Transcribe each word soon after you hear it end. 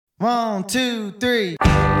1, 2, 3.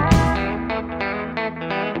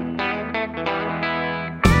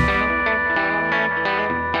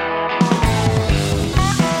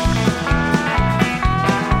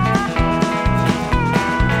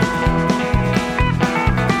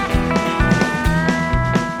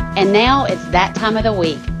 And now it's that time of the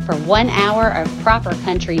week for 1 hour of proper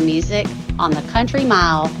country music on the Country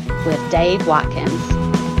Mile with Dave Watkins.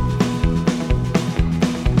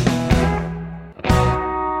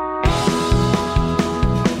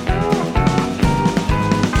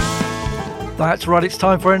 That's right, it's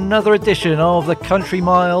time for another edition of the Country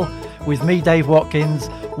Mile with me, Dave Watkins.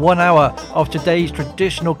 1 hour of today's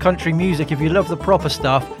traditional country music. If you love the proper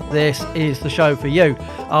stuff, this is the show for you.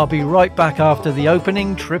 I'll be right back after the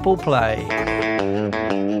opening triple play.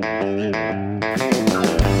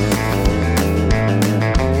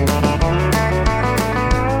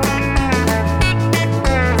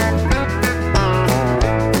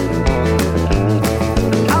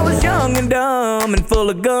 I was young and dumb and full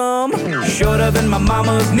of gum, shorter than my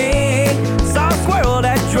mama's knee. Saw a squirrel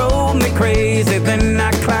that drove me crazy, then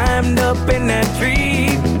I climbed up in that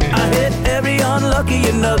tree. I hit every unlucky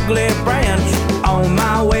and ugly branch on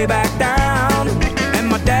my way back down, and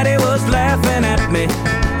my daddy was laughing at me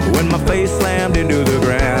when my face slammed into the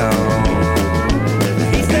ground.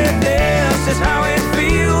 He said, "This is how it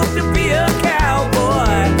feels to be a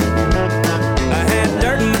cowboy." I had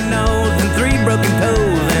dirt in my nose and 3 broken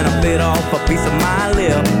toes, and I bit off a piece of my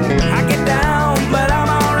lip. I get down, but I'm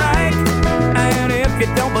alright, and if you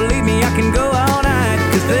don't believe me, I can go all night,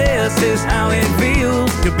 'cause this is how it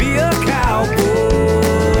feels to be a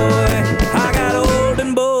cowboy. I got old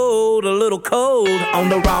and bold, a little cold on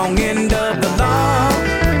the wrong end of the lawn.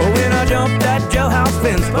 When I jumped that jailhouse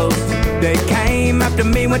fence post, they came after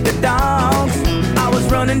me with the dogs. I was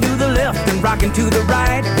running to the left and rocking to the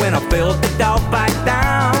right when I felt the dog bite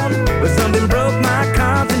down. But something broke my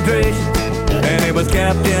concentration, and it was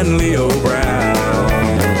Captain Leo Brown.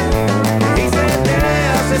 He said,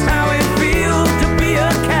 "This is how it feels to be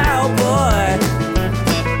a cowboy."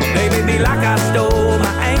 They beat me like I stole,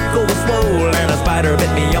 my ankle was swollen, and a spider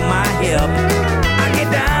bit me on my hip. I get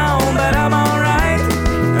down, but I'm alright,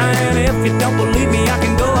 and if you don't believe me, I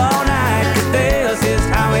can go all night, 'cause this is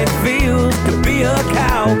how it feels to be a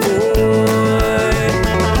cowboy.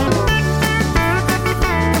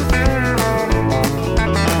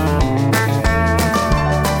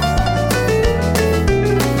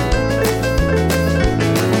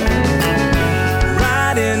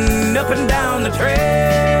 Riding up and down the trail,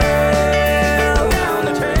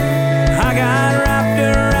 I got wrapped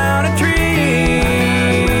around a tree.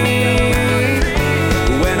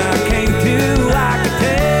 When I came to, I could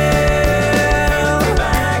tell,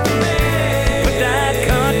 put that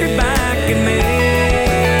country back in me.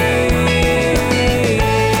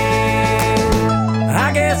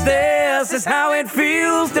 I guess this is how it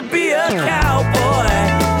feels to be a cowboy.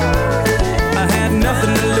 I had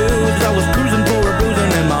nothing to lose, I was cruising for a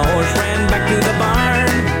bruising, and my horse ran back to the barn.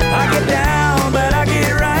 I get down, but I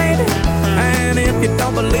get right, and if you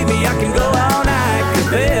don't believe me, I can go all night, 'cause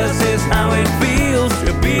this is how it feels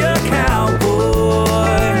to be a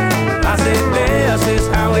cowboy. I said this is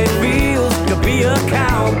how it feels to be a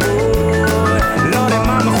cowboy. Lordy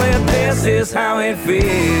mama said this is how it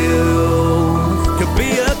feels to be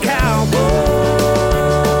a cowboy.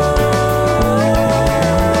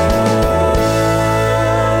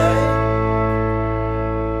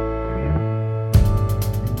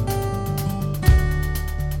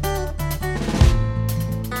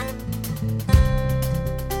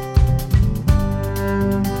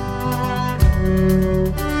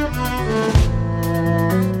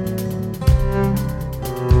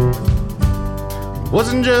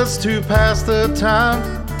 Wasn't just to pass the time.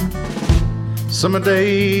 Summer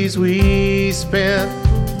days we spent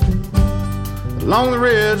along the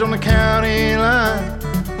ridge on the county line,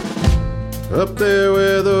 up there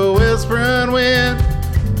with the whispering wind.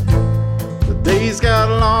 The days got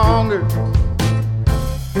longer,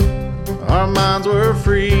 our minds were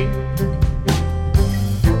free.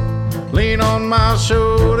 Lean on my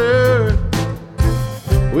shoulder,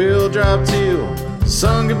 we'll drop till the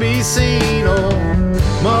sun can be seen on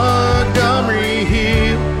Montgomery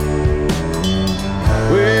Hill,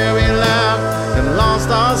 where we laughed and lost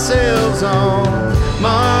ourselves on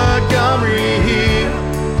Montgomery Hill.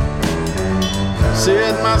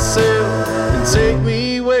 Set myself and take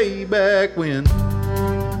me way back when.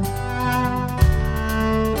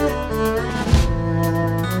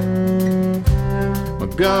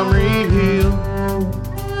 Montgomery Hill.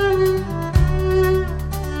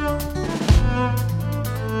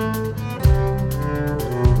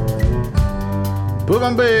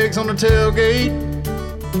 Put my bags on the tailgate.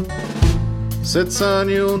 Said, son,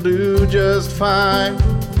 you'll do just fine.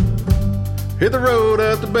 Hit the road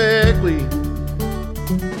up to Beckley.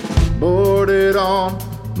 Boarded on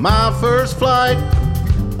my first flight.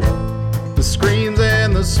 The screams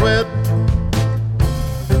and the sweat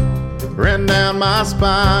ran down my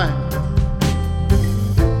spine.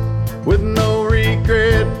 With no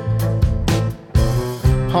regret,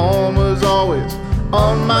 home was always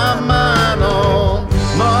on my mind. On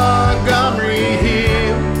Montgomery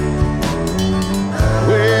Hill,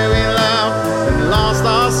 where we laughed and lost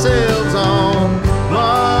ourselves. On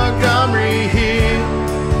Montgomery Hill,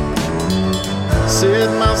 said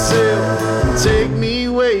myself, take me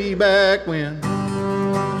way back when.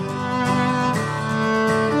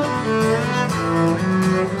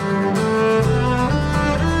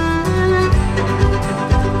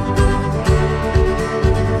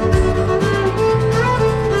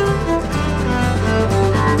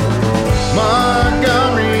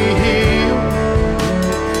 Montgomery Hill,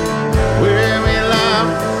 where we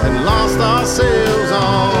laughed and lost ourselves.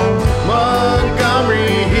 On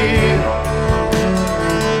Montgomery Hill,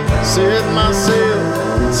 said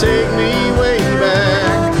myself, take me way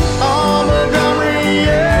back. On Montgomery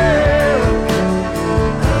Hill,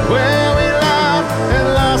 where we laughed and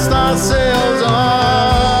lost ourselves.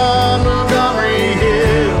 On Montgomery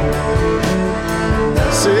Hill,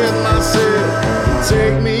 said myself,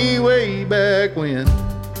 take me way back when.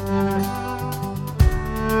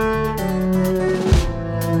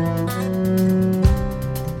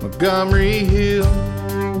 Montgomery Hill.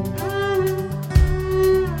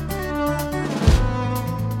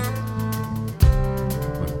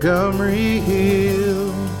 Montgomery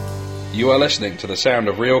Hill. You are listening to the sound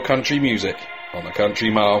of real country music on the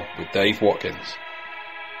Country Mile with Dave Watkins.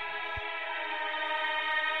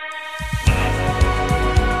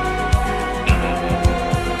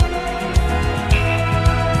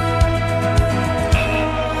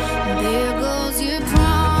 There goes your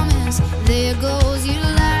promise, there goes your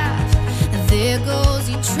life, there goes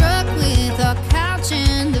your truck with a couch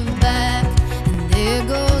in the back, and there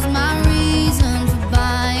goes my reason for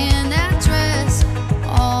buying that dress.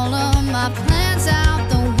 All of my plans out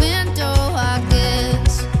the window, I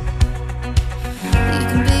guess. You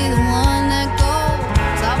can be the one that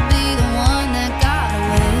goes, I'll be the one that got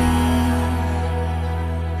away.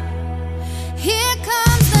 Here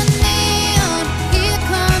comes the neon, here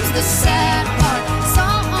comes the sad part.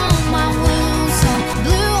 Salt on my wounds, some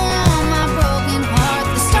blue on my broken heart.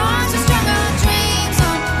 The stars are strung our dreams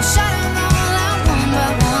on, I'm shutting all out one by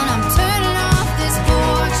one. I'm turning off this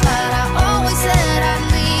porch light I always said I'd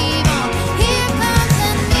leave on. Here comes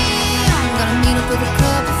the neon, gonna meet up with a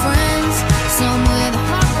couple friends somewhere the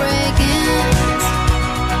heartbreak ends.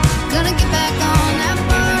 Gonna get back on that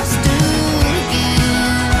bar stool again.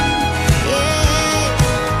 Yeah.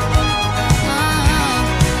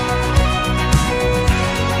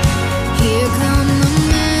 Here come the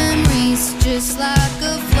memories, just like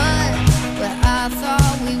a flood. But I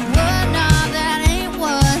thought we were not, that ain't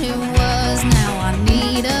what it was. Now I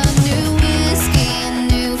need a new whiskey, a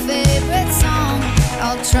new favorite song.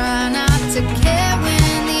 I'll try not to care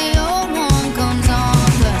when the old one comes on.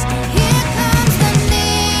 'Cause here comes the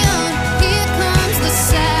neon, here comes the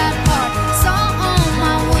sad part. Salt on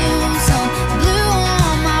my wounds, some blue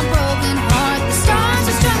on my broken heart. The stars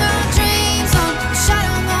are strung our dreams on, shut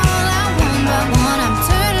 'em all out one by one. I'm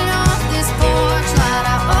turning off this porch light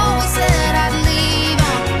I always said I'd leave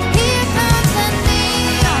on. Here comes the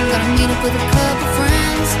neon, gonna meet up with a couple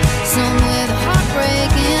friends somewhere the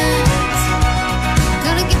heartbreak ends.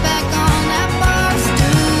 Gonna get back on that bar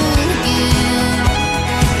stool again.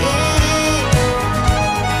 Yeah.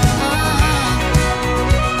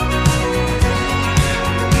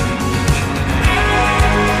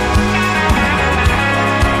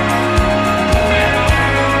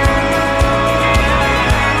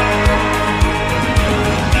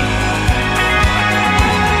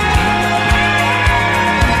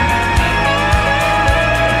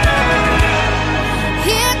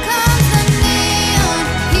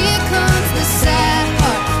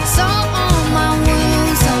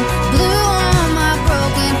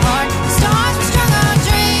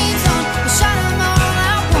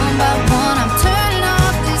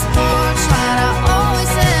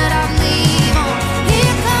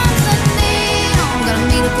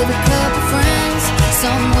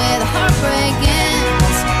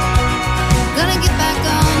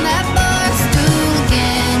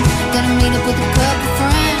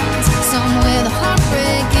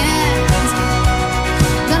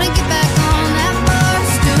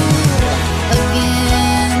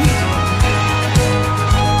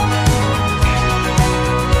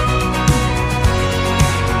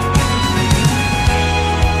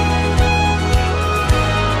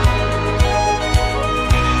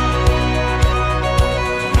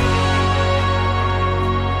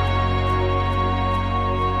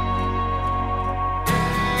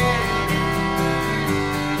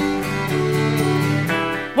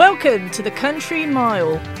 Welcome to the Country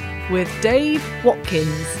Mile with Dave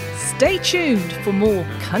Watkins. Stay tuned for more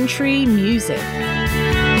country music.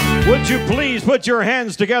 Would you please put your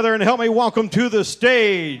hands together and help me welcome to the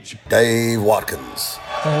stage Dave Watkins.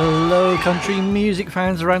 Hello, country music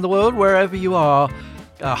fans around the world, wherever you are.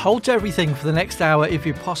 Hold to everything for the next hour if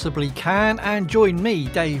you possibly can, and join me,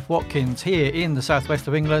 Dave Watkins, here in the southwest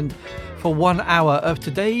of England for 1 hour of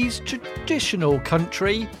today's traditional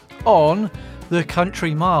country on the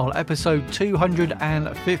Country Mile, episode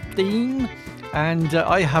 215. And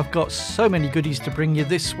I have got so many goodies to bring you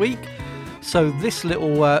this week. So this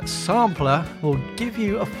little sampler will give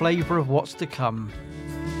you a flavour of what's to come.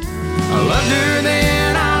 I loved her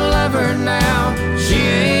then, I love her now. She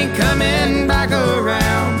ain't coming back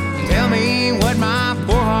around. Tell me what my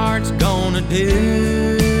poor heart's gonna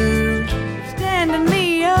do. Standing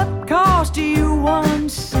me up cost you 1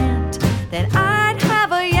 cent. Then I'd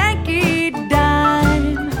have a Yankee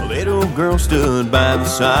dime. A little girl stood by the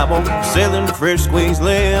sidewalk selling the fresh squeezed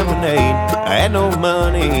lemonade. I had no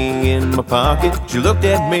money in my pocket. She looked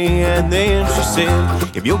at me and then she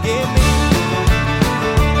said, if you'll give me.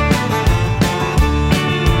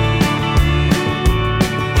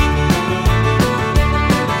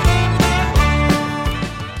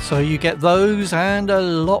 So you get those and a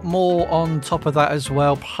lot more on top of that as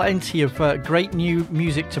well. Plenty of great new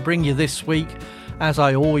music to bring you this week, as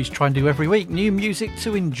I always try and do every week. New music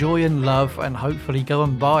to enjoy and love and hopefully go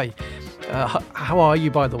and buy. How are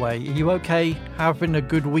you, by the way? Are you okay? Having a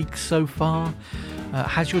good week so far?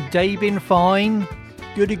 Has your day been fine?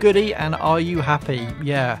 Goody. And are you happy?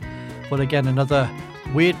 Yeah. Well, again, another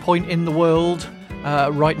weird point in the world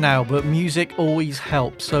right now, but music always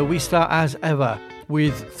helps. So we start as ever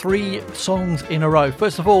with 3 songs in a row.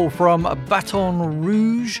 First of all, from Baton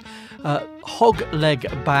Rouge,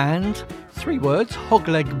 Hogleg Band. 3 words,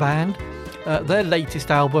 Hogleg Band. Their latest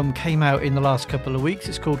album came out in the last couple of weeks.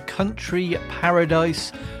 It's called Country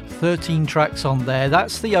Paradise. 13 tracks on there.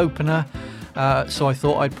 That's the opener. So I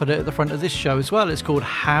thought I'd put it at the front of this show as well. It's called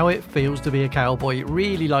How It Feels to Be a Cowboy.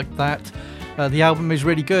 Really like that. The album is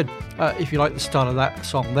really good. If you like the style of that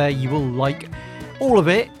song there, you will like all of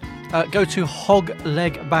it. Go to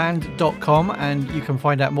hoglegband.com and you can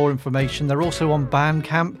find out more information. They're also on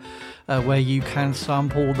Bandcamp, where you can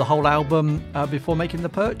sample the whole album before making the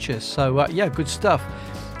purchase. So yeah, good stuff.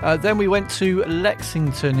 Then we went to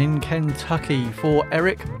Lexington in Kentucky for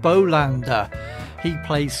Eric Bolander. He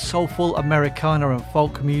plays soulful Americana and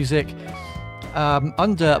folk music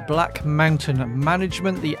under Black Mountain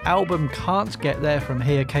Management. The album Can't Get There From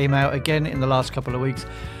Here came out again in the last couple of weeks.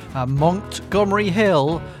 Montgomery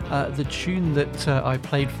Hill, the tune that I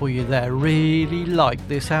played for you there, really like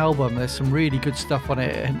this album. There's some really good stuff on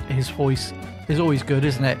it, and his voice is always good,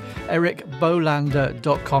 isn't it?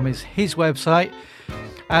 EricBolander.com is his website.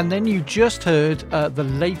 And then you just heard the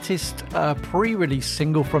latest pre-release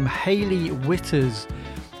single from Hayley Whitters,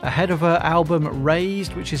 ahead of her album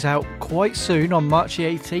Raised, which is out quite soon on March the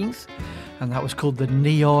 18th, and that was called The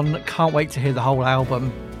Neon. Can't wait to hear the whole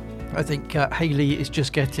album. I think Hayley is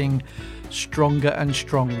just getting stronger and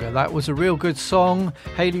stronger. That was a real good song.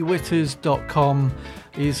 HayleyWhitters.com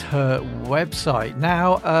is her website.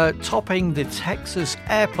 Now, topping the Texas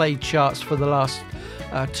airplay charts for the last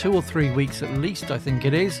 2 or 3 weeks at least, I think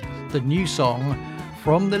it is, the new song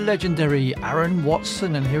from the legendary Aaron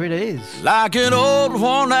Watson, and here it is. Like an old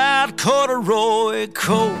worn-out corduroy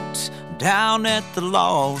coat down at the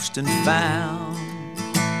Lost and Found,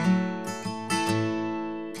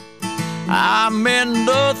 I meant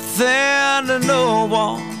nothing to no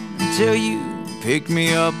one until you picked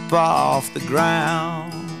me up off the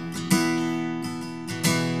ground.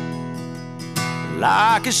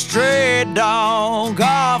 Like a stray dog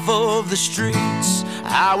off of the streets,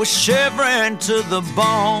 I was shivering to the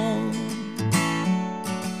bone.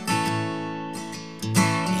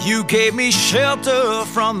 You gave me shelter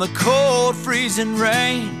from the cold freezing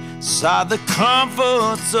rain, inside the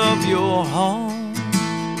comforts of your home.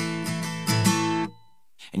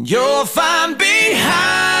 And you'll find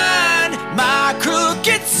behind my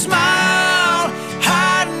crooked smile,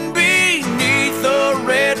 hiding beneath the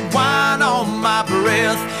red wine on my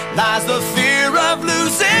breath, lies the fear of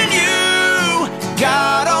losing you.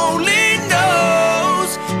 God only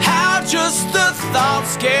knows how just the thought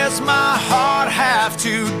scares my heart half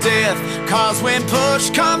to death. 'Cause when push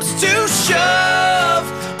comes to shove,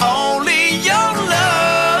 only your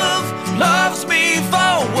love loves me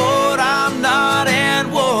for what I'm not and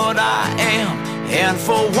what I am. And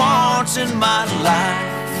for once in my life,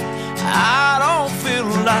 I don't feel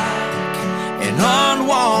like an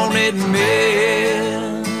unwanted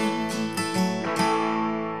man.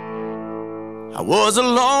 I I was a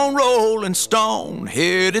lone rolling stone,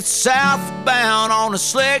 headed southbound on a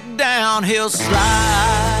slick downhill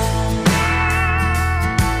slide.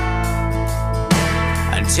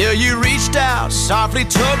 Until you reached out, softly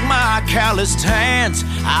took my calloused hands.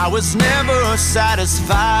 I was never satisfied.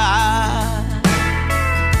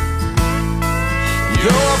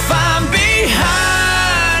 You're fine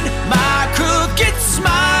behind my crooked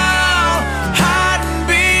smile, hiding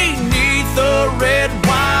beneath the red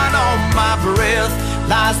wine on my breath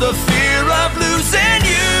lies the fear of losing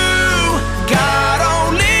you. God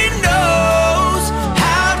only knows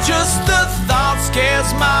how just the thought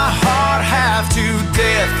scares my heart half to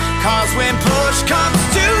death. 'Cause when push comes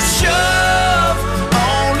to shove,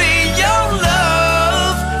 only your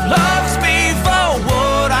love loves me for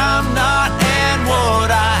what I'm not and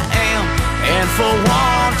what I am. And for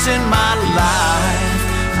once in my life,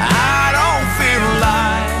 I don't feel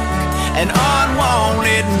like an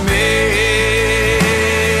unwanted man.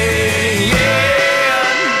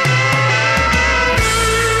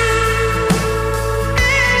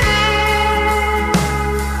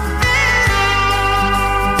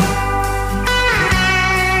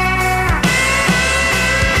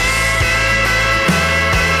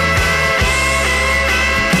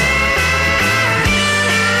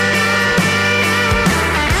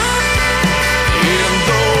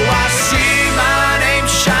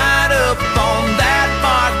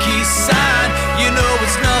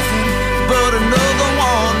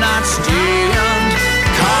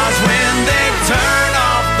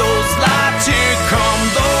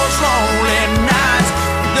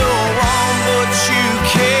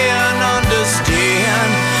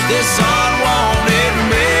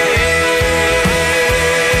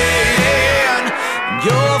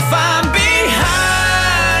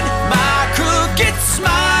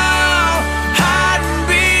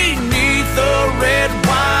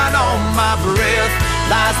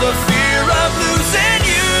 The fear of losing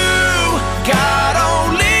you. God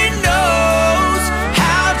only knows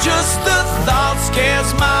how just the thought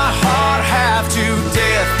scares my heart half to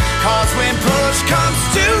death. 'Cause when push comes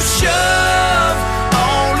to shove,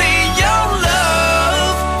 only your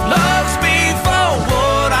love loves me for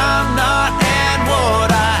what I'm not and what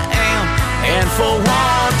I am. And for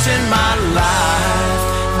once in my life,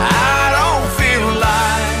 I don't feel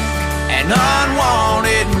like an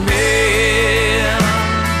unwanted man.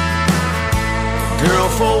 Girl,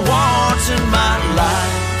 for once in my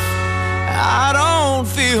life, I don't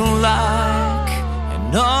feel like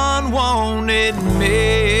an unwanted man.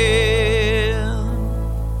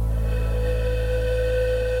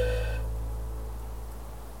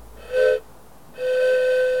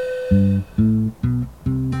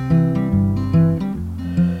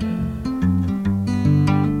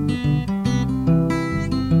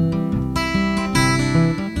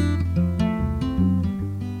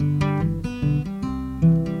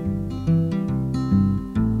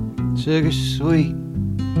 Sugar sweet,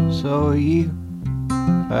 so are you.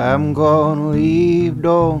 I'm gonna leave,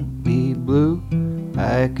 don't be blue.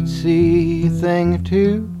 I could see a thing or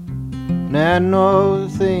two, and I know the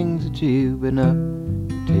things that you've been up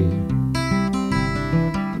to.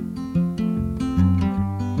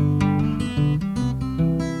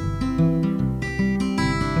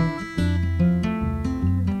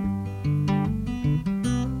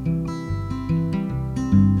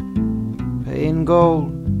 Paying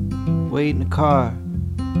gold, wait in the car,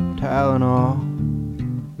 Tylenol,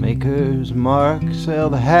 Maker's Mark, sell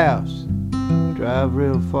the house, drive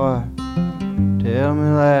real far, tell me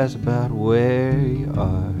lies about where you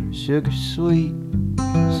are. Sugar sweet,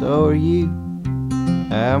 so are you.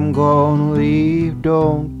 I'm gonna leave,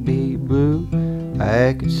 don't be blue.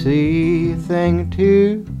 I could see a thing or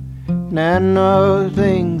two, and I know the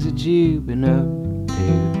things that you've been up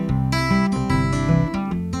to.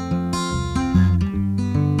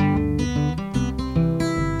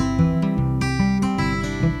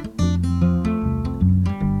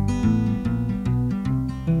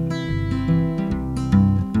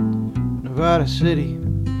 Nevada City,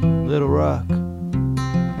 Little Rock,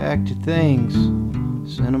 packed your things,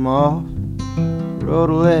 sent them off, wrote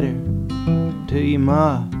a letter to your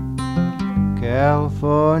ma.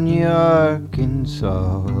 California,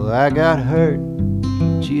 Arkansas, I got hurt,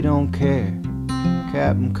 but you don't care.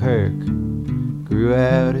 Captain Kirk grew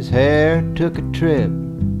out his hair, took a trip,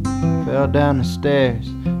 fell down the stairs,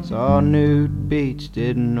 saw a nude beach,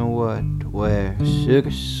 didn't know what to wear.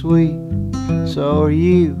 Sugar sweet, so are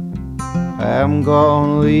you. I'm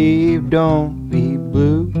gonna leave, don't be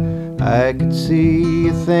blue. I could see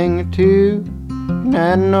a thing or two, and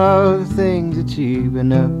I know the things that you've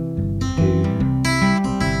been up to.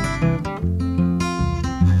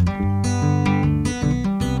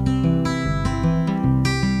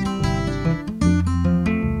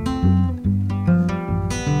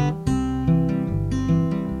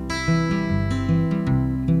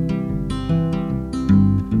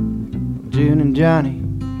 and Johnny,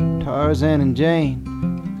 Tarzan and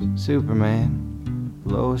Jane, Superman,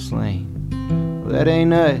 Lois Lane. Well, that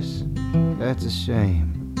ain't us, that's a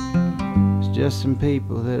shame. It's just some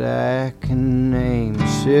people that I can name.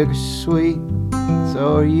 Sugar sweet,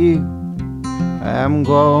 so are you. I'm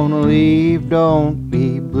gonna leave, don't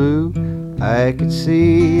be blue. I could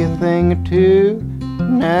see a thing or two,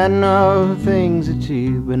 and I know the things that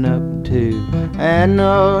you've been up to. I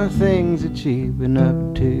know the things that you've been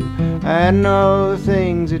up to. I know the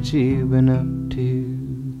things that you've been up to.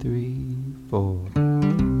 3, 4.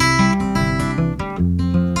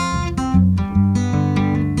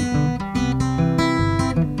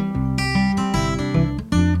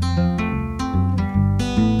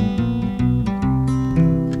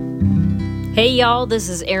 Hey y'all, this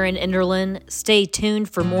is Erin Enderlin. Stay tuned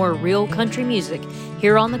for more real country music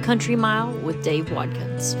here on the Country Mile with Dave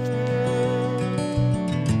Watkins.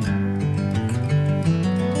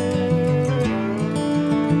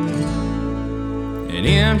 An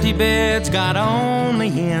empty bed's got only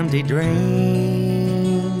empty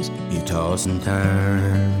dreams. You toss and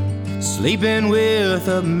turn, sleeping with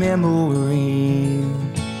a memory.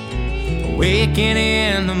 Waking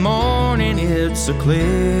in the morning, it's so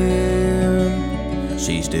clear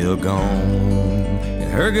she's still gone,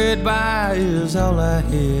 and her goodbye is all I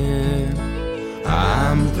hear.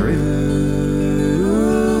 I'm through.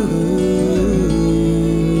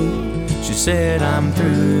 She said I'm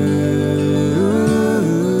through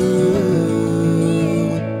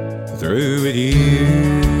with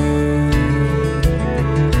you.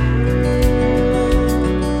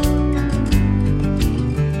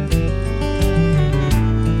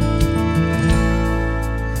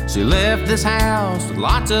 She left this house with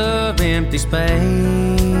lots of empty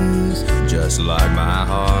space, just like my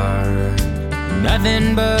heart,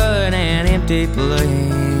 nothing but an empty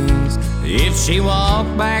place. If she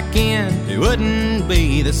walked back in, it wouldn't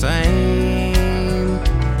be the same.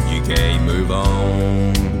 You can't move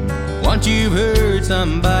on once you've heard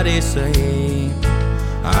somebody say,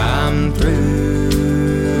 I'm through.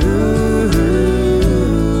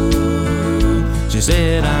 She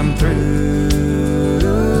said, I'm through.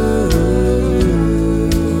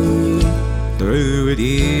 Through with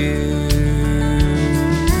you.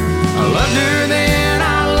 I loved her then,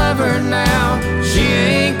 I love her now. She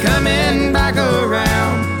ain't coming back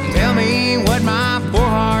around. Tell me what my poor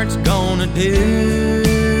heart's gonna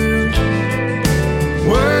do.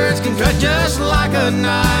 Words can cut just like a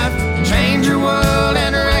knife, change your world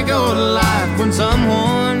and wreck your life. When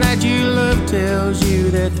someone that you love tells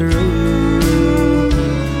you they're through,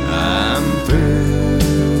 I'm through.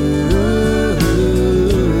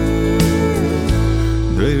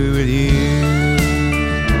 Through with you.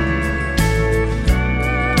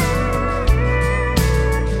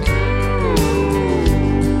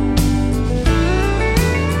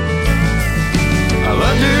 I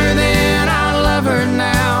loved her then, I love her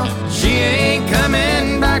now. She ain't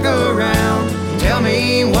coming back around. Tell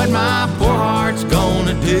me what my poor heart's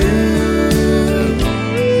gonna do.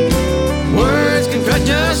 Words can cut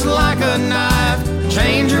just like a knife,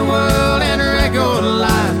 change your world and wreck your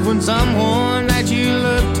life. When someone that you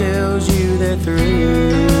love tells you they're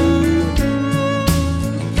through.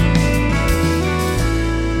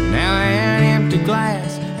 Now an empty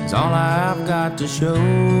glass is all I've got to show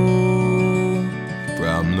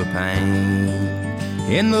from the pain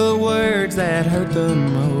in the words that hurt the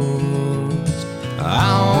most.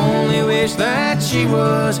 I only wish that she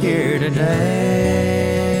was here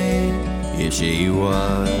today. If she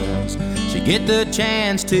was, she'd get the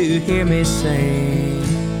chance to hear me say,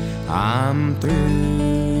 I'm through.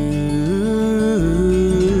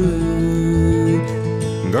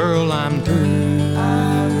 Girl, I'm through.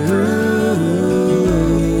 I'm through.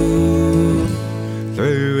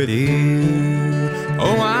 Through with you.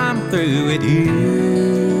 Oh, I'm through with you.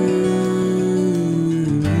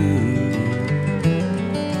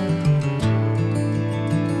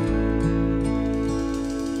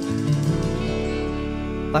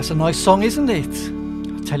 That's a nice song, isn't it?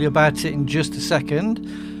 I'll tell you about it in just a second.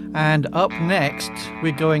 And up next,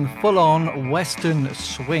 we're going full-on Western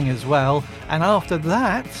swing as well. And after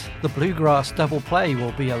that, the Bluegrass Double Play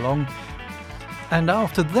will be along. And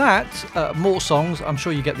after that, more songs. I'm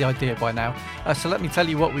sure you get the idea by now. So let me tell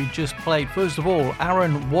you what we just played. First of all,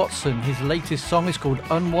 Aaron Watson, his latest song is called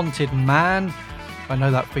Unwanted Man. I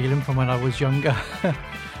know that feeling from when I was younger.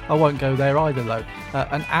 I won't go there either though.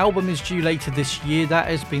 An album is due later this year. That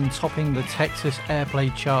has been topping the Texas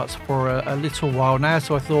Airplay charts for a little while now,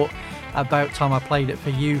 so I thought about time I played it for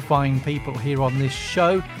you fine people here on this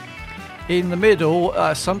show. In the middle,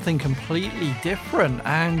 something completely different,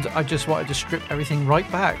 and I just wanted to strip everything right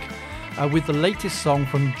back. with the latest song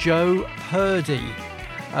from Joe Purdy.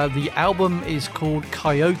 The album is called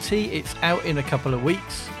Coyote. It's out in a couple of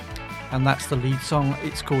weeks, and that's the lead song.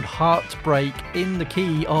 It's called Heartbreak, in the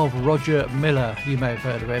key of Roger Miller. You may have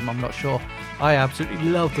heard of him, I'm not sure. I absolutely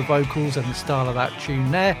love the vocals and the style of that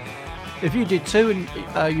tune there. If you did too, and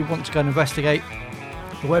you want to go and investigate,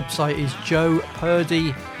 the website is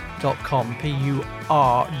joepurdy.com, P-U-R-D-Y,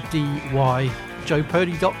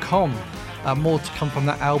 joepurdy.com. More to come from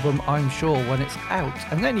that album, I'm sure, when it's out.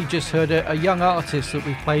 And then you just heard a young artist that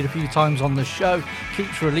we've played a few times on the show,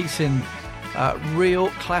 keeps releasing real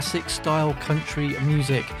classic style country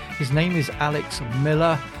music. His name is Alex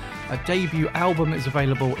Miller. A debut album is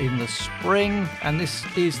available in the spring, and this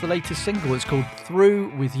is the latest single. It's called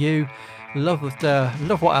Through With You. Love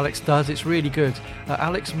what Alex does. It's really good.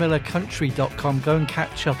 AlexMillerCountry.com. Go and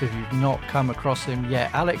catch up if you've not come across him yet.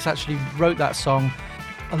 Alex actually wrote that song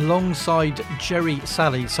alongside Jerry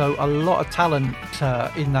Salley, so a lot of talent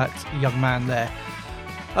in that young man there.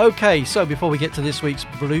 Okay, so before we get to this week's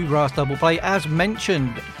Bluegrass Double Play, as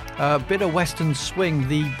mentioned, a bit of Western swing.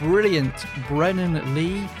 The brilliant Brennan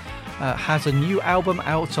Lee has a new album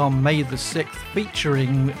out on May the 6th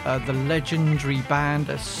featuring the legendary band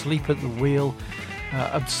Asleep at the Wheel.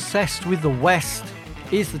 Obsessed with the West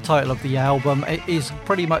is the title of the album. It is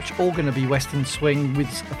pretty much all going to be Western swing with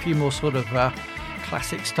a few more sort of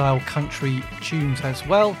classic style country tunes as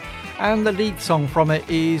well. And the lead song from it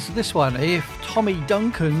is this one, If Tommy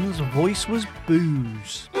Duncan's Voice Was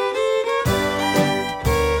Booze.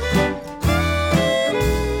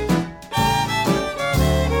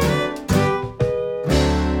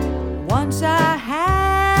 Once I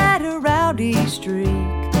had a rowdy streak,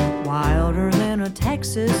 wilder than a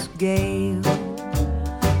Texas gale,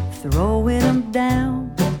 throwing 'em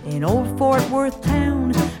down in old Fort Worth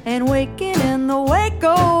town and waking in the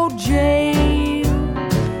Waco jail.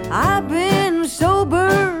 I've been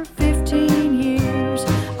sober 15 years,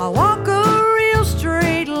 I walk a real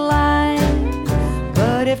straight line,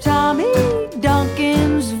 but if Tommy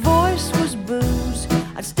Duncan's voice was booze,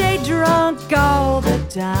 I'd stay drunk all the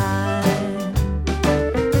time.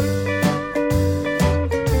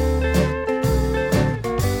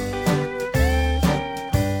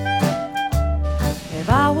 If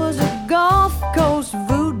I was a Gulf Coast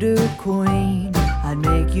voodoo queen, I'd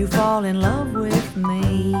make you fall in love with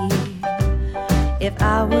me. If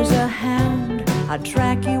I was a hound, I'd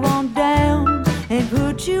track you on down and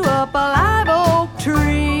put you up a live oak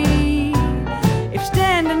tree. If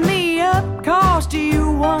standing me up cost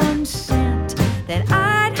you 1 cent, then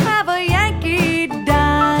I'd have a Yankee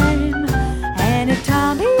dime. And if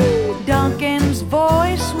Tommy Duncan's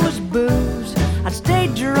voice was booze, I'd stay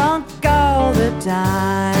drunk all the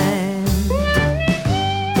time.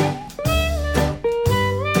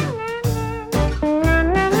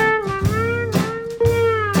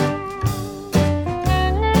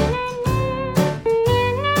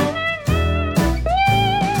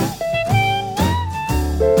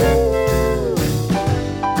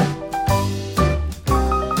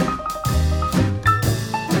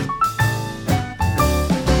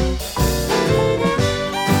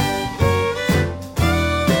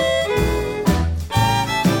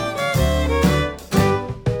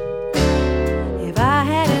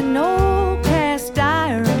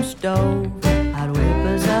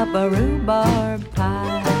 A rhubarb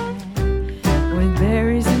pie with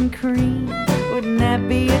berries and cream. Wouldn't that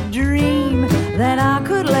be a dream? That I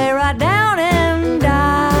could lay right down and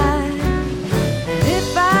die. And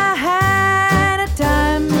if I had a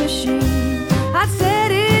time machine, I'd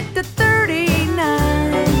set it to 39.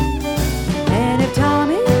 And if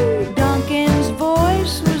Tommy Duncan's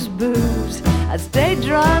voice was booze, I'd stay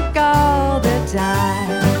drunk all the time.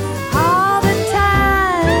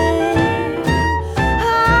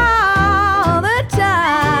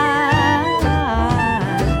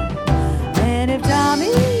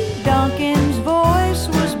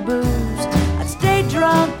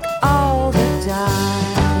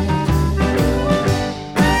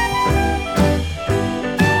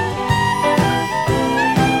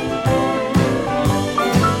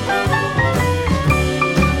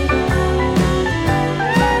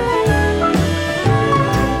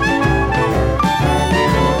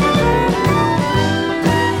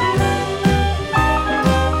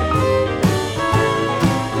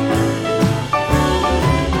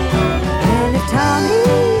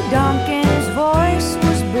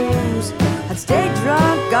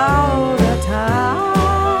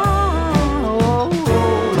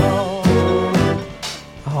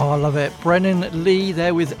 Brennan Lee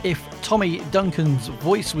there with If Tommy Duncan's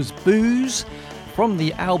Voice Was Booze from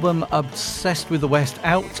the album Obsessed with the West,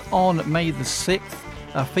 out on May the 6th.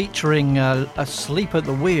 featuring Asleep at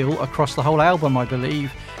the Wheel across the whole album, I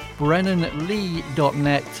believe.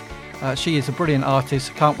 BrennanLee.net. She is a brilliant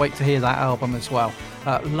artist. Can't wait to hear that album as well.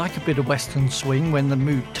 Like a bit of Western swing when the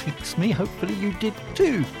mood takes me. Hopefully you did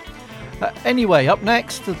too. Anyway, up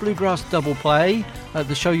next, the Bluegrass Double Play.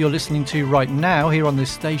 The show you're listening to right now here on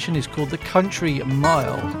this station is called The Country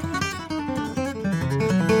Mile.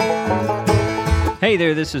 Hey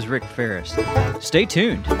there, this is Rick Ferris. Stay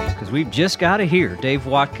tuned, because we've just got to hear Dave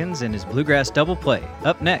Watkins and his Bluegrass Double Play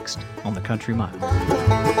up next on The Country Mile.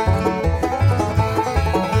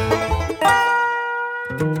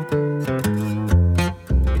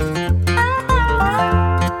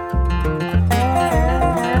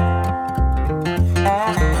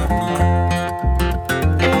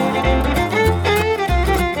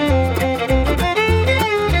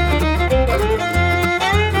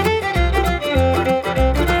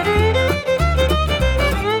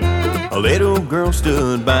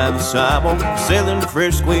 Stood by the sidewalk selling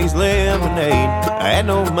fresh squeezed lemonade. I had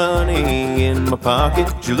no money in my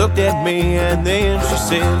pocket. She looked at me and then she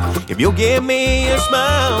said, if you'll give me a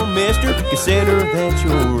smile, mister, consider that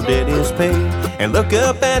your debt is paid. And look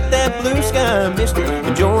up at that blue sky, mister,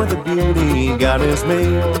 enjoy the beauty God has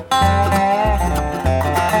made.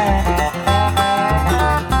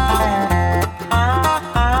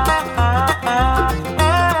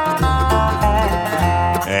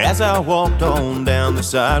 As I walked on down the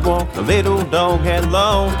sidewalk, the little dog had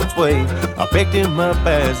lost its way. I picked him up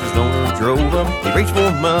as his owner drove up. He reached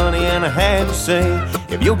for money and I had to say,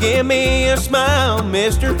 if you'll give me a smile,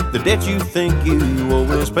 mister, the debt you think you owe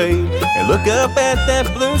is paid. And look up at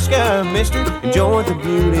that blue sky, mister, enjoy the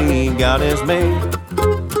beauty God has made.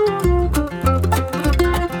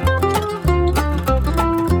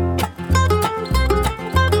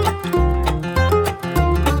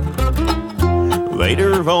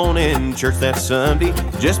 Later on in church that Sunday,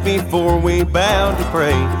 just before we bowed to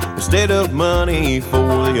pray, instead of money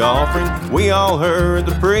for the offering, we all heard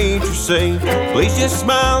the preacher say, please just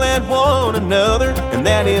smile at one another, and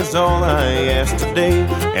that is all I ask today.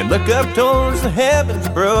 And look up towards the heavens,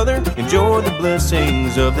 brother, enjoy the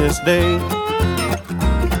blessings of this day.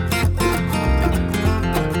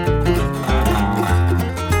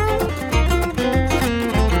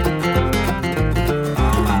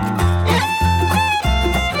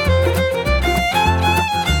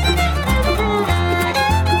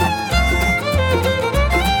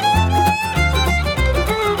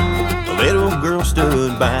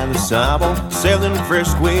 By the sidewalk, selling fresh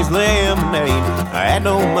squeezed lemonade. I had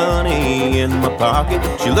no money in my pocket.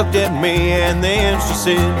 She looked at me and then she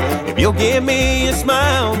said, if you'll give me a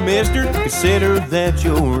smile, mister, consider that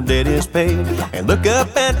your debt is paid. And look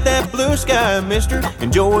up at that blue sky, mister,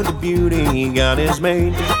 enjoy the beauty God has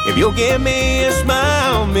made. If you'll give me a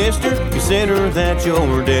smile, mister, consider that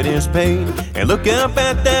your debt is paid. And look up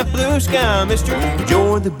at that blue sky, mister,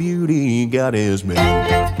 enjoy the beauty God has made.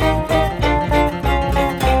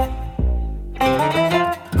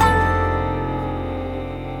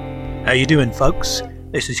 How you doing, folks?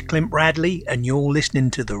 This is Clint Bradley, and you're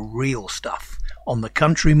listening to The Real Stuff on The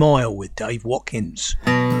Country Mile with Dave Watkins.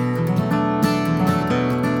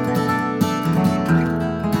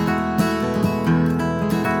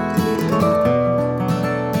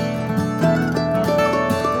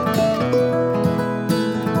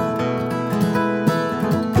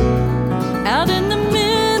 Out in the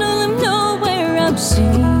middle of nowhere, I'm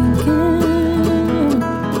sinking,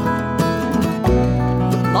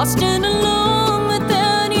 lost and alone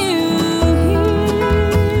without you here.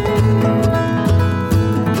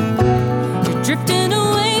 You're drifting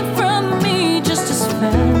away from me just as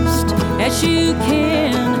fast as you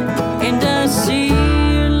can, and I see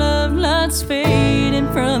your love lights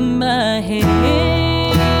fading from my hands.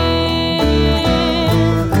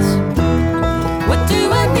 What do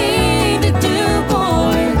I need to do,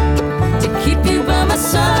 boy, to keep you by my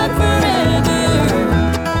side forever?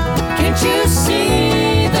 Can't you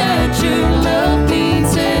see that your love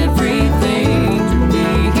means everything to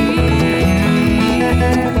me?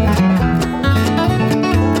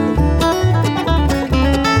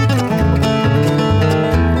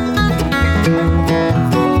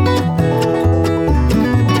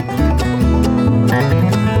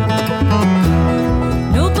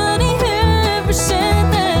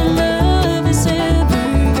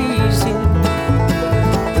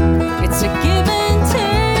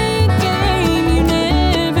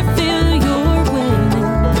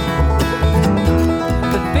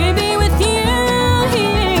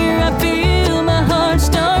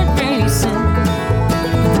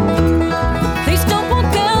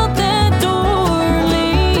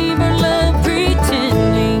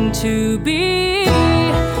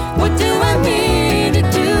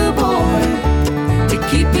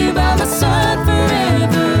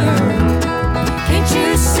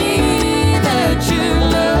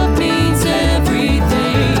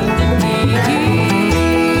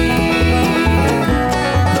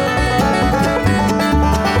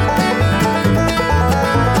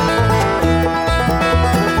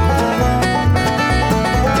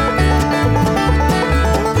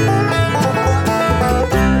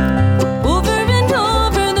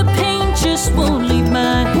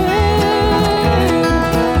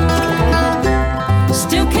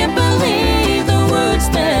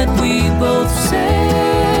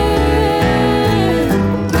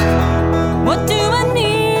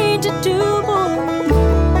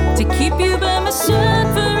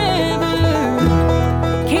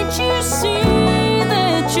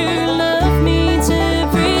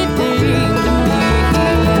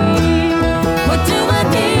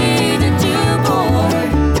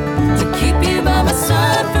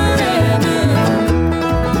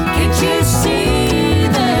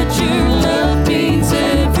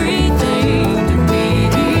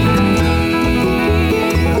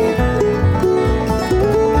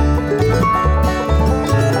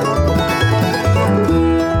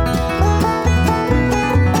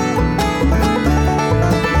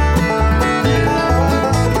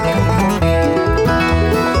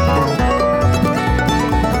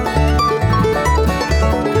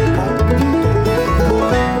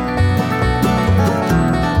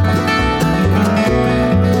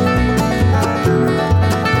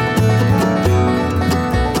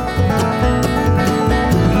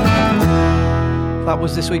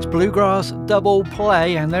 was this week's Bluegrass Double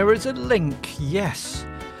Play, and there is a link, yes.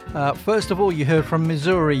 First of all, you heard from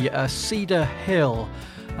Missouri, Cedar Hill,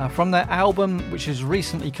 from their album, which has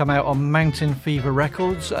recently come out on Mountain Fever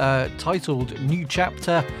Records, titled New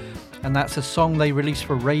Chapter, and that's a song they released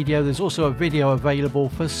for radio. There's also a video available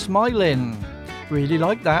for Smilin'. Really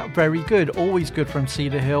like that, very good, always good from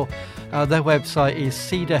Cedar Hill. Their website is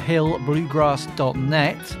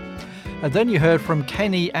cedarhillbluegrass.net. And then you heard from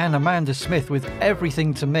Kenny and Amanda Smith with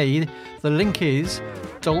Everything to Me. The link is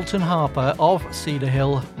Dalton Harper of Cedar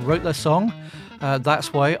Hill wrote their song.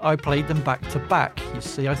 That's why I played them back to back. You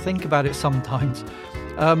see, I think about it sometimes.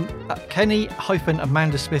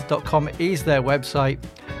 Kenny-amandasmith.com is their website.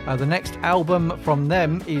 The next album from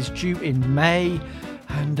them is due in May.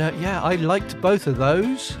 And yeah, I liked both of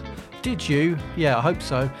those. Did you? Yeah, I hope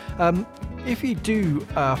so. If you do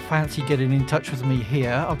fancy getting in touch with me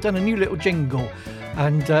here, I've done a new little jingle.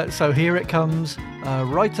 And so here it comes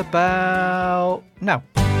right about now.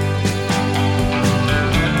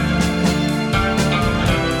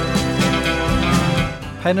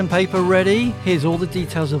 Pen and paper ready? Here's all the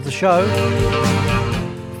details of the show.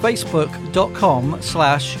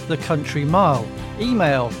 Facebook.com/The Country Mile.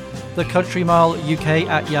 Email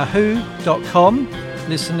thecountrymileuk@yahoo.com.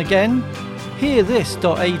 Listen again.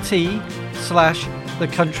 hearthis.at/The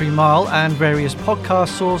Country Mile and various podcast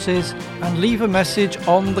sources, and leave a message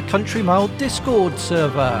on the Country Mile Discord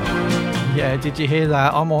server. Yeah, did you hear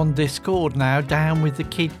that? I'm on Discord now, down with the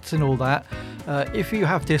kids and all that. If you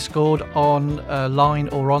have Discord online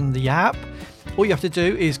or on the app, all you have to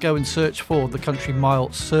do is go and search for the Country Mile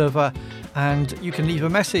server and you can leave a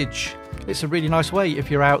message. It's a really nice way if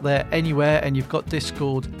you're out there anywhere and you've got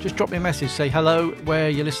Discord. Just drop me a message, say hello, where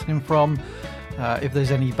you're listening from, if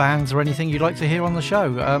there's any bands or anything you'd like to hear on the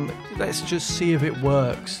show. Let's just see if it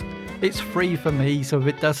works. It's free for me, so if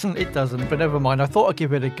it doesn't, it doesn't. But never mind, I thought I'd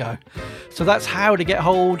give it a go. So that's how to get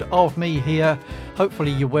hold of me here.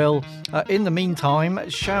 Hopefully you will. In the meantime,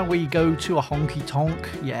 shall we go to a honky tonk?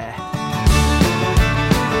 Yeah.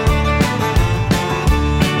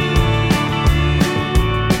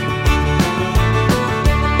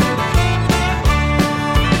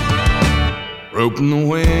 Rope in the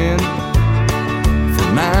wind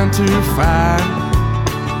from 9 to 5.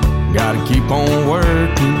 Gotta keep on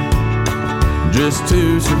working just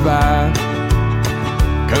to survive.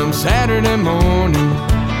 Come Saturday morning,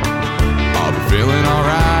 I'll be feeling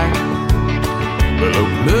alright. But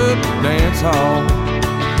open up the dance hall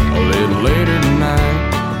a little later tonight.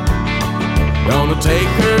 Gonna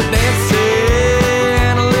take her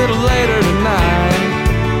dancing a little later tonight.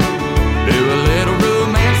 Do a little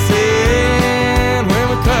romancing when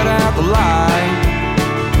we cut out the light.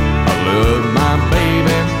 I love my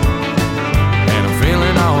baby and I'm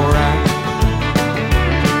feeling alright.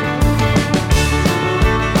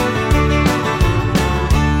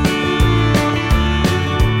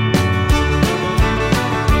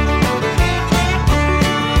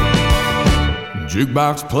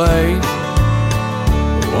 Jukebox plays,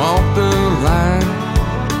 walk the line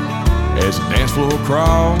as the dance floor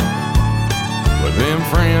crawl with them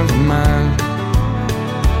friends of mine.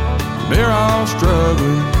 They're all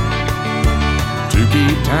struggling to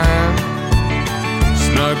keep time,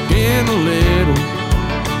 snuck in a little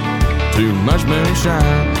too much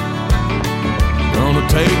moonshine. Gonna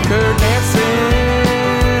take her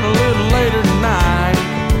dancing a little later tonight.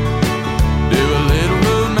 Do a little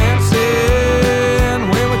romancing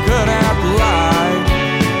when we cut out the light.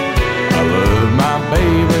 I love my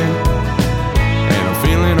baby and I'm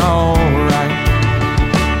feeling alright.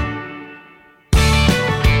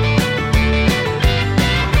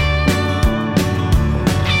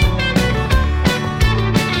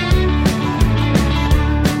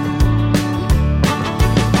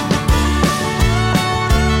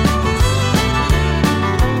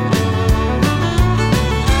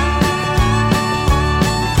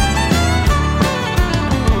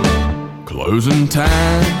 Closing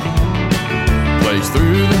time plays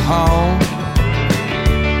through the hall.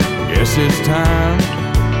 Guess it's time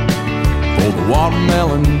for the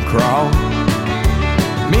watermelon crawl.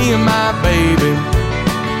 Me and my baby,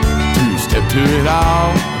 two-step to it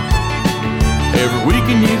all. Every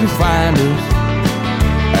weekend you can find us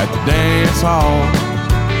at the dance hall.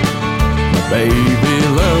 My baby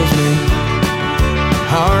loves me,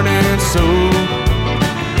 heart and soul.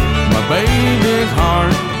 My baby's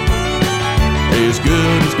heart as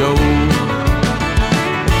good as gold.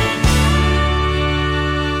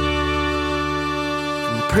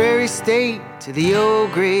 From the prairie state to the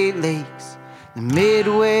old Great Lakes, the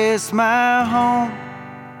Midwest my home.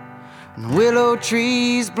 And the willow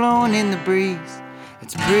trees blowing in the breeze, the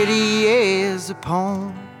It's pretty as a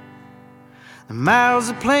poem. The miles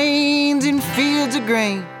of plains and fields of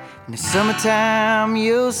grain. In the summertime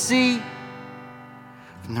you'll see,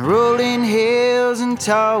 from the rolling hills and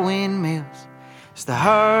tall windmills, it's the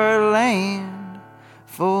heartland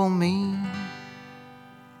for me.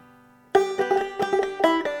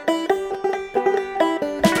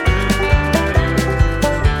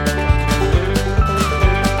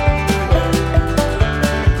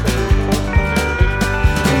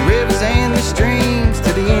 From rivers and the streams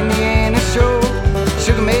to the Indiana shore,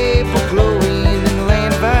 sugar maple glowing in the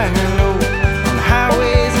land of iron ore. On the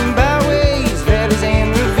highways and byways, valleys and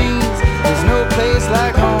ravines, there's no place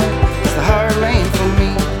like home. It's the heartland for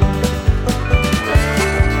me.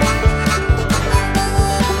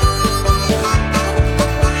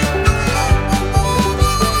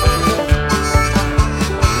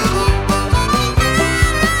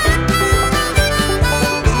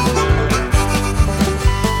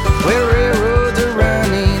 Where railroads are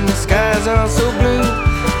running, the skies are so blue,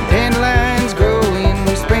 dandelions growing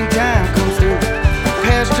when springtime comes through.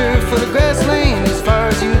 Pasture for the grassland as far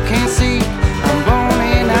as you can see. I'm born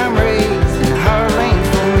and I'm raised in the heartland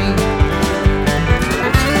for me.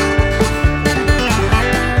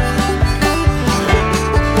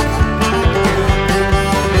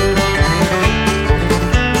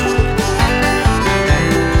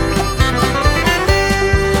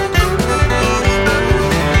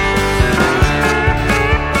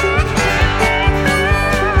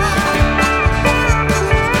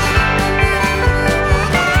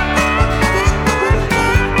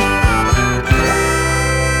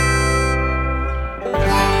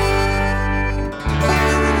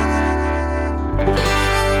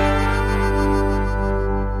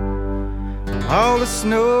 All the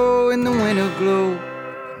snow in the winter glow,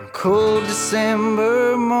 on a cold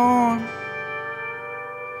December morn,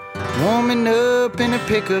 warming up in a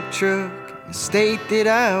pickup truck in the state that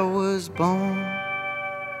I was born.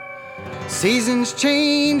 Seasons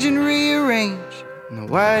change and rearrange, and the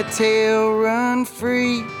whitetail run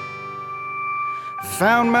free.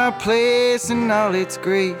 Found my place in all its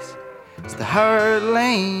grace, it's the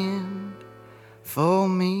heartland for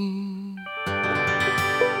me.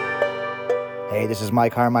 Hey, this is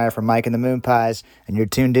Mike Harmeyer from Mike and the Moon Pies, and you're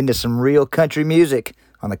tuned into some real country music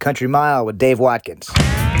on the Country Mile with Dave Watkins. Well,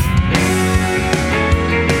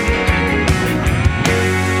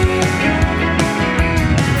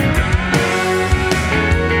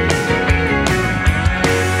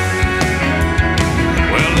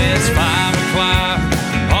 it's 5 o'clock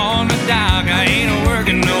on the dock. I ain't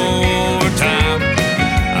working no overtime.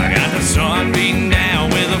 I got the sun beating down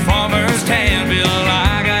with a farmer's tan. Feel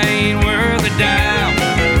like I ain't worth a dime.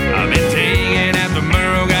 I've been taking after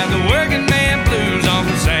Merle, got the working man blues.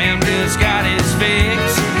 Uncle Sam just got his fix.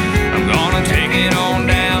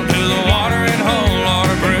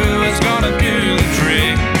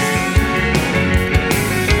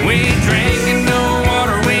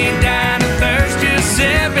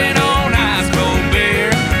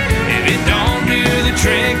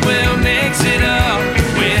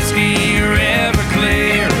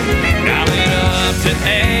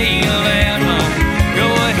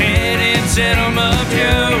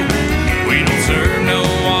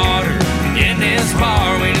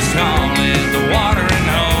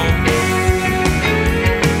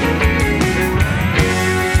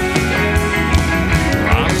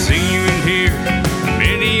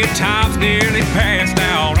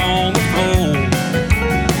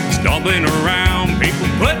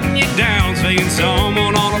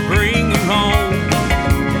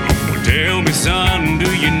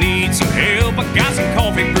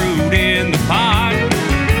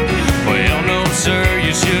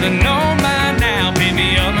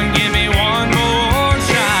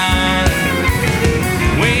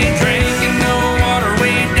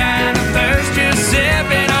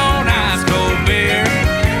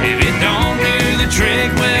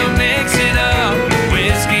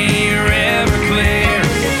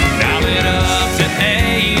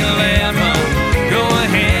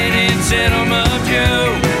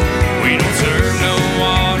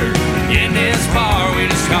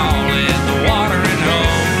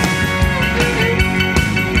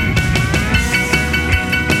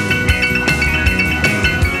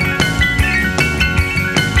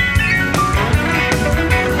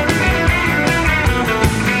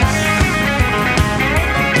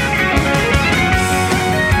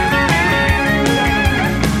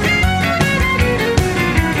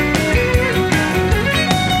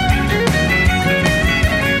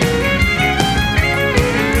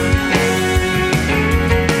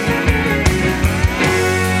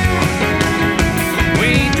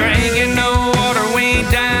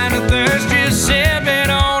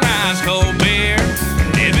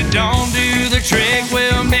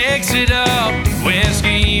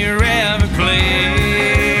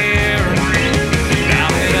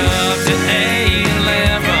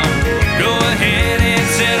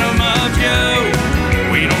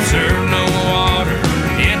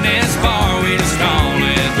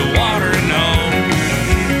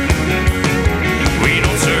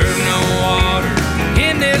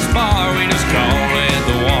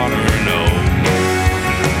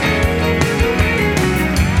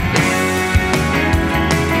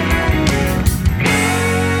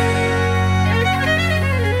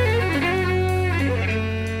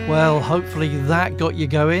 hopefully that got you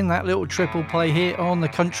going, that little triple play here on the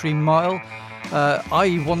Country Mile.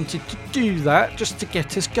 I wanted to do that just to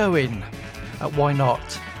get us going. Why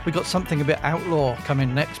not? We got something a bit outlaw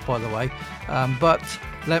coming next, by the way. But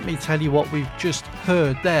let me tell you what we've just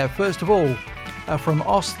heard there. First of all, from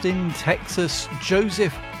Austin, Texas,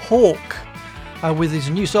 Joseph Hawk with his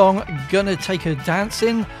new song, Gonna Take Her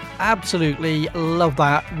Dancing. Absolutely love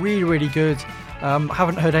that. Really, really good.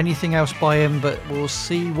 Haven't heard anything else by him, but we'll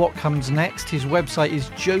see what comes next. His website is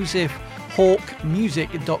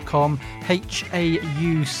josephhawkmusic.com,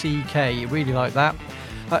 H-A-U-C-K. Really like that.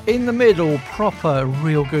 In the middle, proper,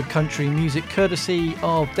 real good country music, courtesy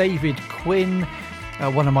of David Quinn,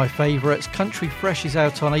 one of my favourites. Country Fresh is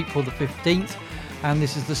out on April the 15th, and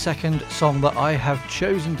this is the second song that I have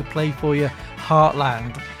chosen to play for you,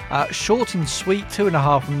 Heartland. Short and sweet,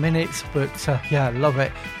 2.5 minutes, but yeah, love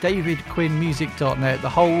it. DavidQuinnMusic.net. The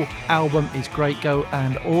whole album is great. Go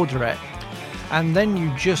and order it. And then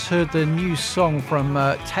you just heard the new song from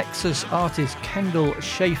Texas artist Kendall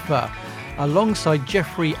Schaefer, alongside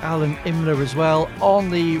Jeffrey Allen Imler as well, on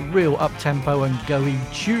the real up-tempo and go-y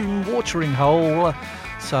tune, Watering Hole.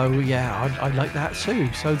 So yeah, I like that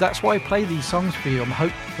too. So that's why I play these songs for you.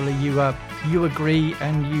 Hopefully you agree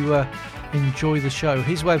and you enjoy the show.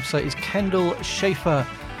 His website is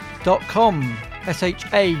kendallschaefer.com,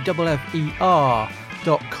 SHAFFER.com.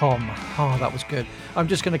 Oh, that was good. I'm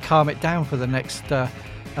just going to calm it down for the next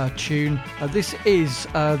tune. This is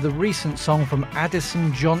the recent song from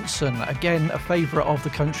Addison Johnson, again a favourite of the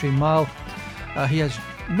Country Mile. He has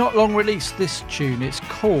not long released this tune. It's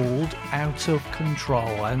called Out of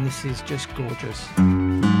Control, and this is just gorgeous.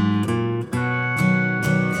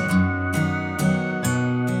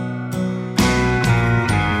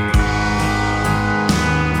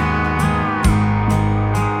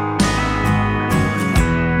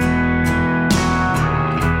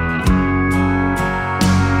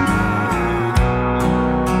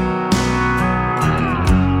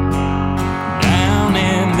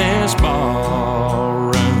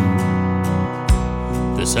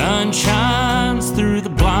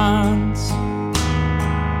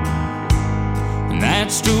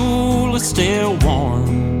 Still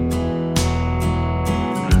warm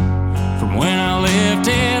from when I left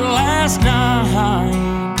it last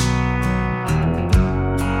night.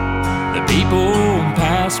 The people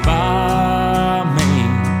pass by me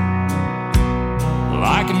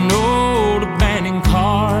like an old abandoned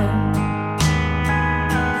car,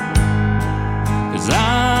 'cause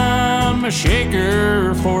I'm a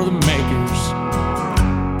shaker for the makers,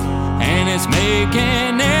 and it's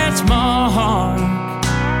making its mark.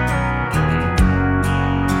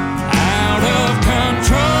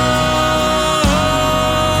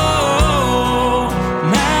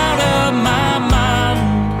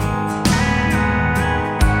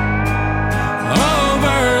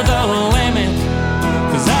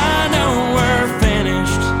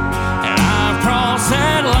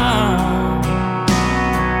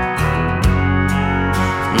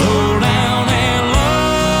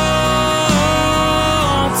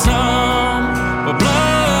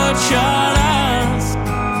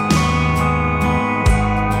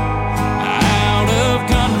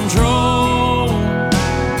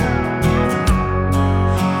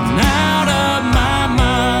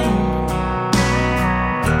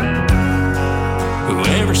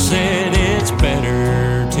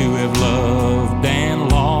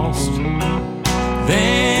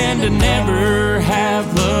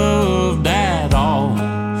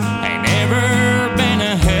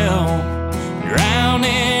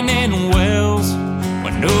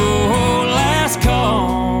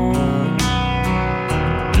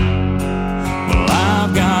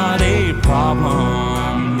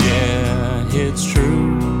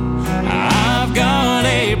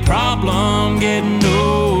 Problem getting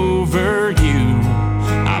over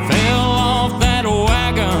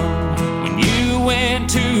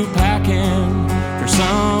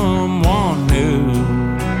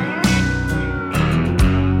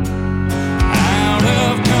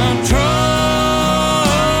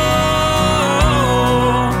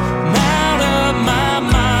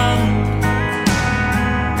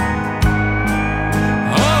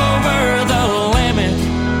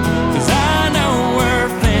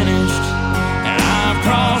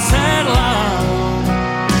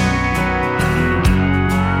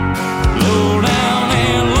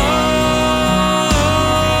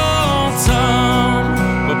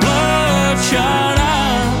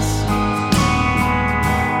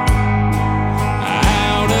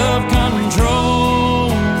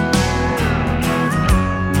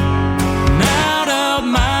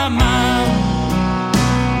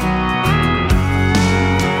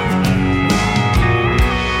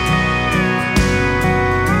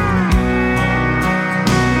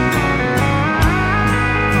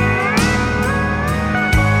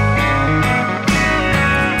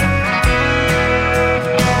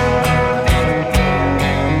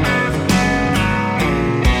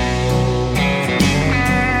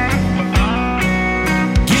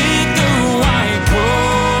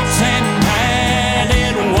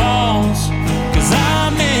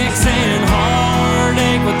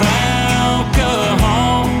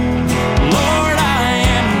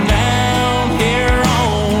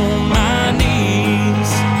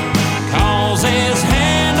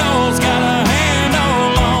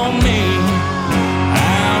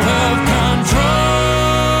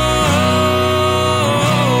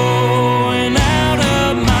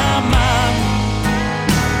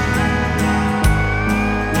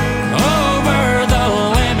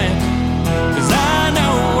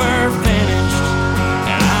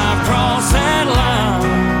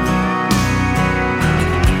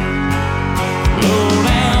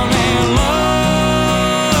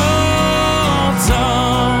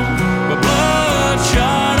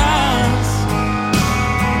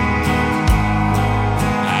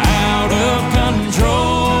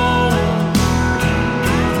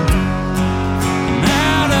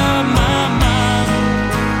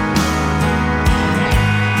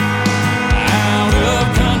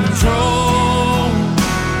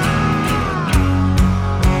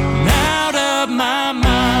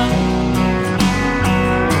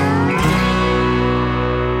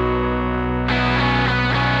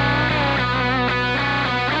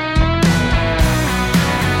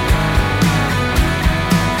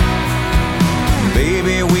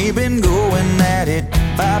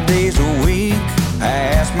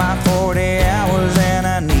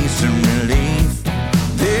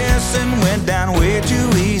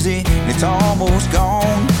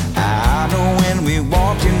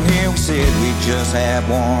let's have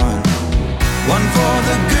one. One for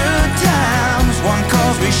the good times, one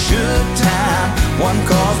cause we should time, one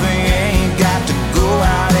cause we ain't got to go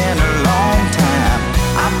out in a long time.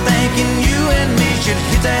 I'm thinking you and me should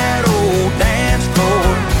hit that old dance floor.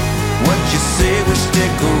 What you say we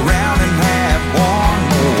stick around and have one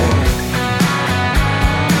more?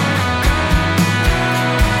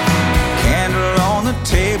 Candle on the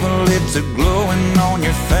table, lips are glowing on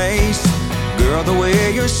your face. Girl, the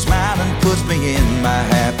way you're smiling puts me in my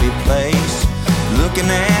happy place. Looking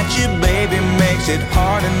at you, baby, makes it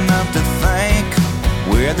hard enough to think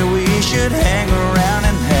whether we should hang around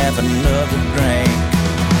and have another drink.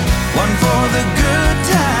 One for the good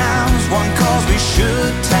times, one cause we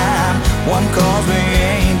should time, one cause we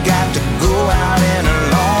ain't got to go out in a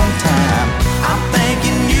long time. I'm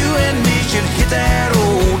thinking you and me should hit that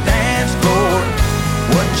old dance floor.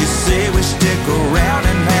 What you say we stick around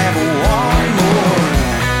and have one more?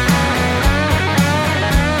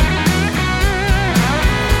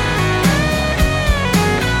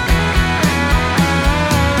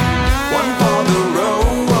 One for the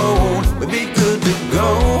road, we'd be good to go.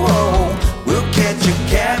 We'll catch a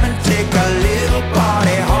cab and take a little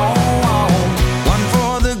party home. One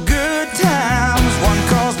for the good times, one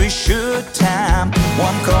cause we should time,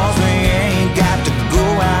 one cause we ain't got to go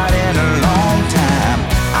out in a long time.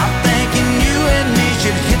 I'm thinking you and me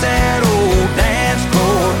should hit that old dance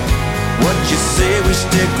floor. What you say we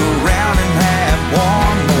stick around and have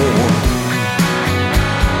one more?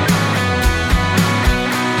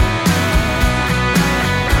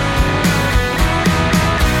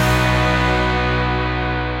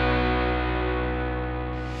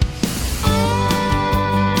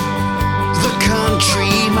 The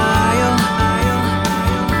Country Mile.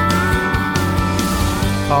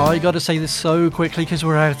 I got to say this so quickly because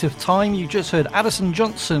we're out of time. You just heard Addison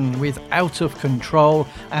Johnson with Out of Control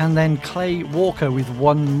and then Clay Walker with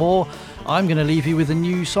One More. I'm going to leave you with a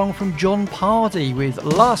new song from John Pardy with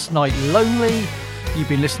Last Night Lonely. You've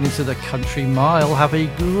been listening to The Country Mile. Have a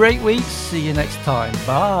great week. See you next time.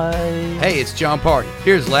 Bye. Hey, it's John Pardy.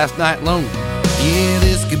 Here's Last Night Lonely. Yeah,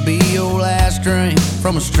 this could be your last drink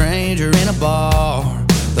from a stranger in a bar.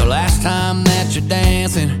 The last time that you're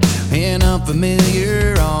dancing in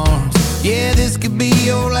unfamiliar arms. Yeah, this could be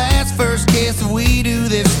your last first kiss if we do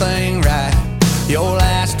this thing right. Your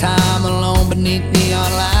last time alone beneath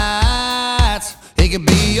neon lights. It could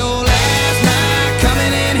be your last night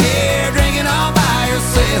coming in here drinking all by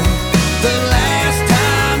yourself. The last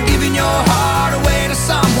time giving your heart away to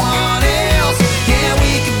someone else. Yeah,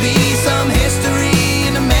 we could be some history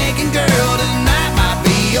in the making, girl. Tonight might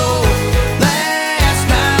be your last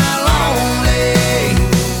night lonely.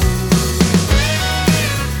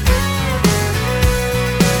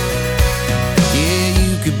 Yeah,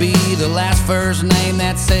 you could be the last first name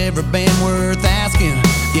that's ever been worth asking.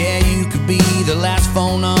 Yeah, you could be the last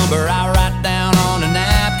phone number I write down on a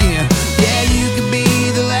napkin. Yeah, you could be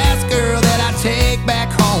the last girl that I take back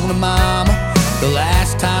home to mama. The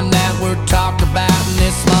last time that we're talked about in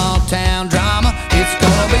this small town drama. It's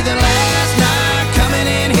gonna be the last night coming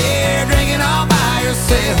in here drinking all by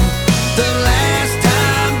yourself. The last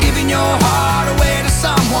time giving your heart away to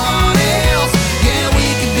someone else. Yeah, we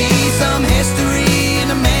could be some history in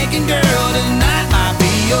the making, girl. Tonight might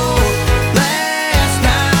be your last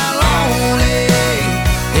night lonely.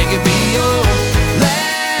 It could be your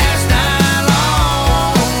last night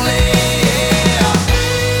lonely. Yeah.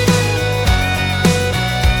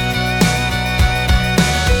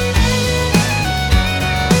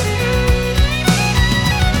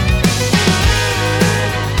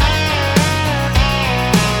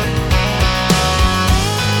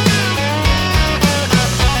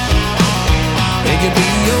 It could be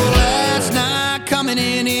your last night coming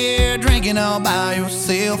in here drinking all by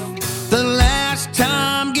yourself. The last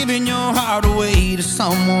time giving your heart away to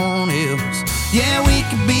someone else. Yeah, we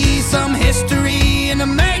could be some history in the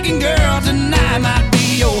making, girl. Tonight might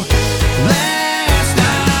be your